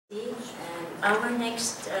And our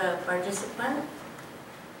next participant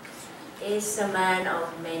is a man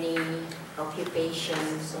of many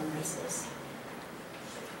occupations and business.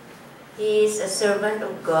 He is a servant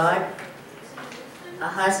of God, a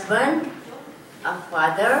husband, a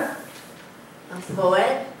father, a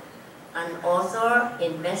poet, an author,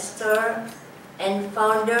 investor, and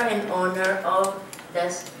founder and owner of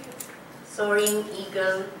the Soaring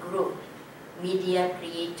Eagle Group, media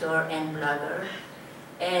creator and blogger,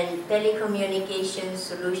 and telecommunications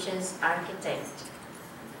solutions architect,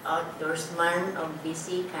 outdoorsman of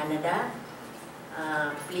BC, Canada.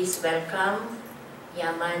 Please welcome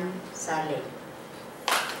Yaman Saleh.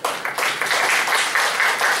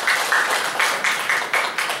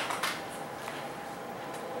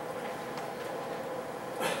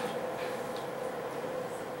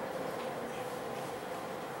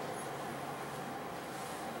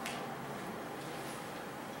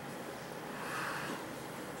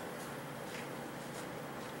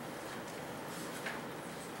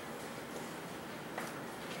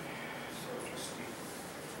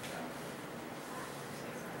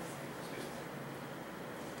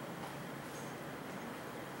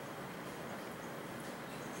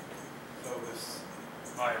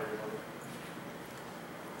 Hi everybody.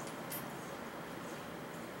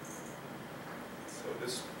 So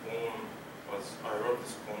this poem I wrote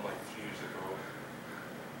this poem like 3 years ago.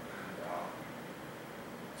 And,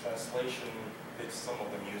 translation hits some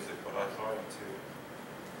of the music, but I tried to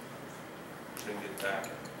bring it back to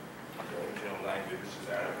the original language, which is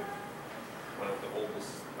Arabic, one of the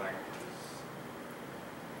oldest languages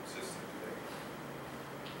existing today.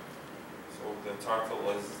 So the title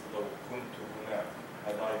is لو كنت هناك.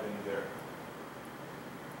 Had I been there?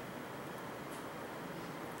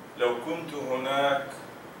 لو كنت هناك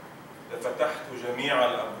لفتحت جميع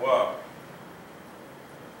الأبواب،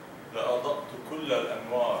 لأضأت كل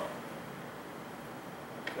الأنوار،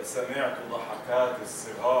 لسمعت ضحكات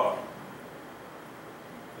الصغار،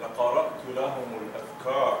 لقرأت لهم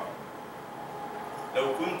الأذكار.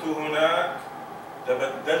 لو كنت هناك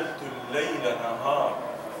لبدلت الليل نهار،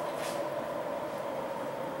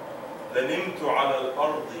 لنمت على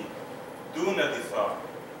الأرض دون دثار.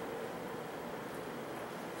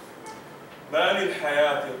 ما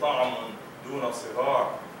للحياة طعم دون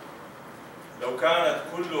صغار، لو كانت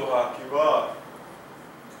كلها كبار.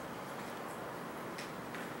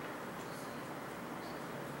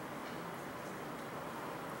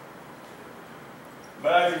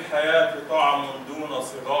 ما للحياة طعم دون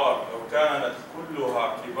صغار، لو كانت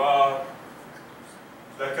كلها كبار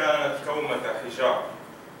لكانت كومة حجار.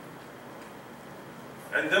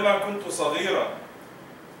 عندما كنت صغيرا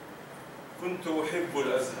كنت أحب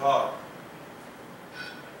الأزهار،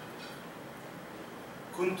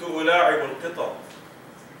 كنت ألاعب القطط،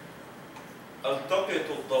 ألتقط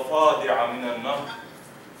الضفادع من النهر.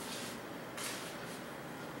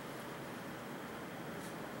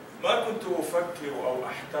 ما كنت أفكر أو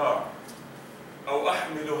أحتار أو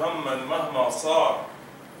أحمل هما مهما صار،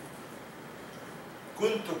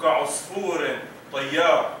 كنت كعصفور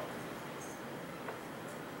طيار.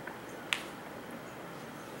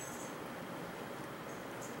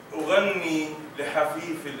 أغني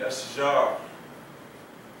لحفيف الأشجار،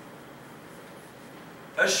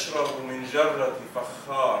 أشرب من جرة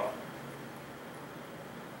فخار.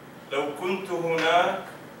 لو كنت هناك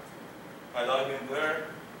had I been there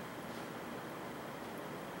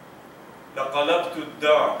لقلبت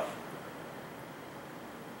الدار،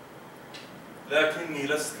 لكني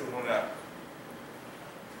لست هناك،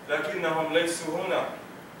 لكنهم ليسوا هنا.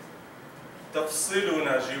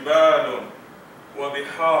 تفصلنا جبال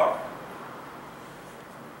وبحار،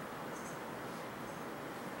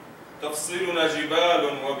 تفصلنا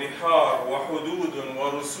جبال وبحار وحدود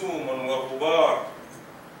ورسوم وغبار،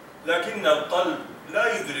 لكن القلب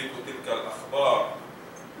لا يدرك تلك الأخبار،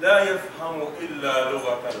 لا يفهم إلا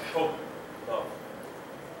لغة الحب.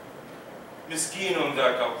 مسكين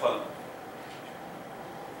ذاك القلب.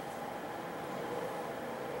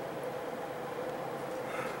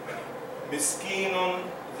 مسكين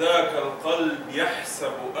ذاك القلب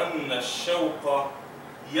يحسب أن الشوق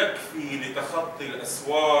يكفي لتخطي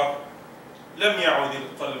الأسوار، لم يعد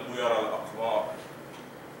القلب يرى الأقمار.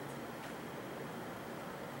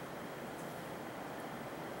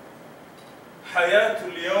 حياة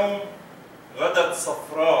اليوم غدت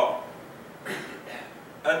صفراء،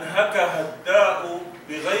 أنهكها الداء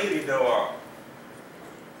بغير دواء،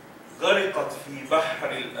 غرقت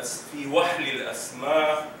في وحل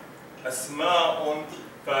الأسماء، أسماء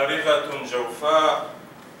فارغة جوفاء.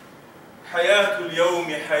 حياة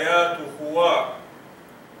اليوم حياة هواء،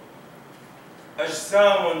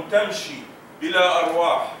 أجسام تمشي بلا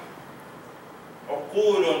أرواح،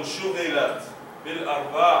 عقول شغلت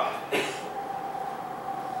بالأرباح،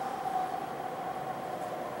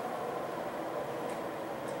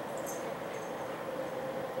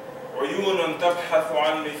 عيون تبحث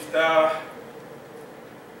عن مفتاح،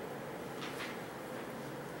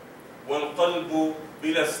 والقلب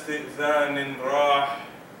بلا استئذان راح.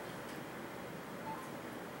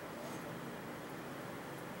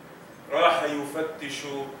 راح يفتش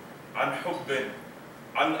عن حب،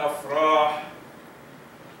 عن أفراح،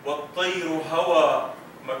 والطير هوى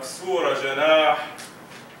مكسور جناح.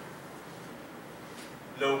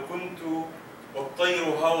 لو كنت والطير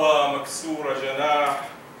هوى مكسور جناح،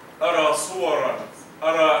 أرى صورا،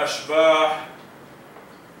 أرى أشباح.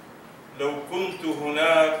 لو كنت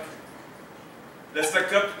هناك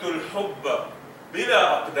لسكبت الحب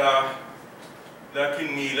بلا أقداح،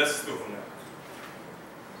 لكني لست هناك.